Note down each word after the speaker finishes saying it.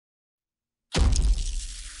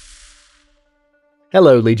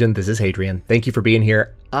Hello, Legion. This is Hadrian. Thank you for being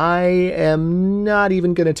here. I am not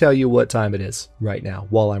even going to tell you what time it is right now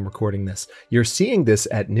while I'm recording this. You're seeing this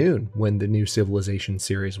at noon when the new Civilization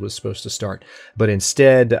series was supposed to start. But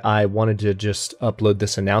instead, I wanted to just upload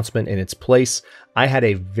this announcement in its place. I had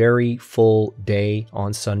a very full day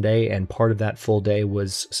on Sunday, and part of that full day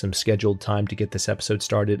was some scheduled time to get this episode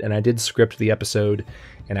started. And I did script the episode,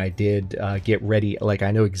 and I did get ready. Like,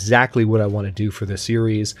 I know exactly what I want to do for the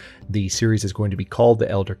series. The series is going to be called The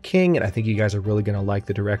Elder King, and I think you guys are really going to like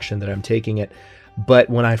the direction that I'm taking it. But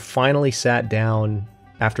when I finally sat down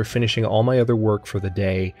after finishing all my other work for the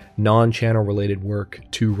day, non-channel related work,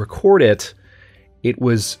 to record it, it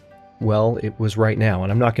was right now,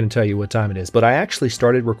 and I'm not going to tell you what time it is, but I actually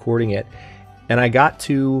started recording it, and I got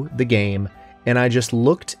to the game, and I just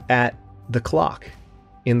looked at the clock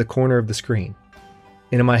in the corner of the screen.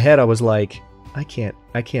 And in my head, I was like, I can't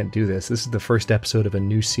do this. This is the first episode of a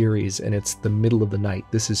new series, and it's the middle of the night.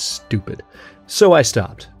 This is stupid. So I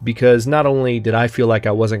stopped, because not only did I feel like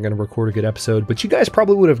I wasn't going to record a good episode, but you guys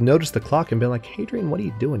probably would have noticed the clock and been like, Hadrian, what are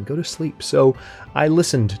you doing? Go to sleep. So I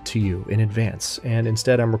listened to you in advance, and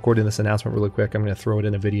instead I'm recording this announcement really quick. I'm going to throw it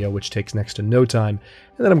in a video, which takes next to no time,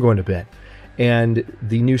 and then I'm going to bed. And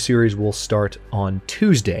the new series will start on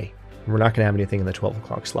Tuesday. We're not going to have anything in the 12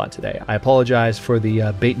 o'clock slot today. I apologize for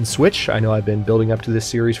the bait and switch. I know I've been building up to this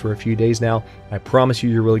series for a few days now. I promise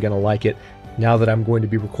you're really going to like it. Now that I'm going to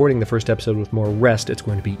be recording the first episode with more rest, it's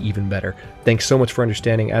going to be even better. Thanks so much for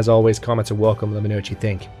understanding. As always, comments are welcome. Let me know what you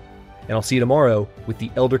think. And I'll see you tomorrow with The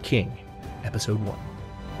Elder King, Episode 1.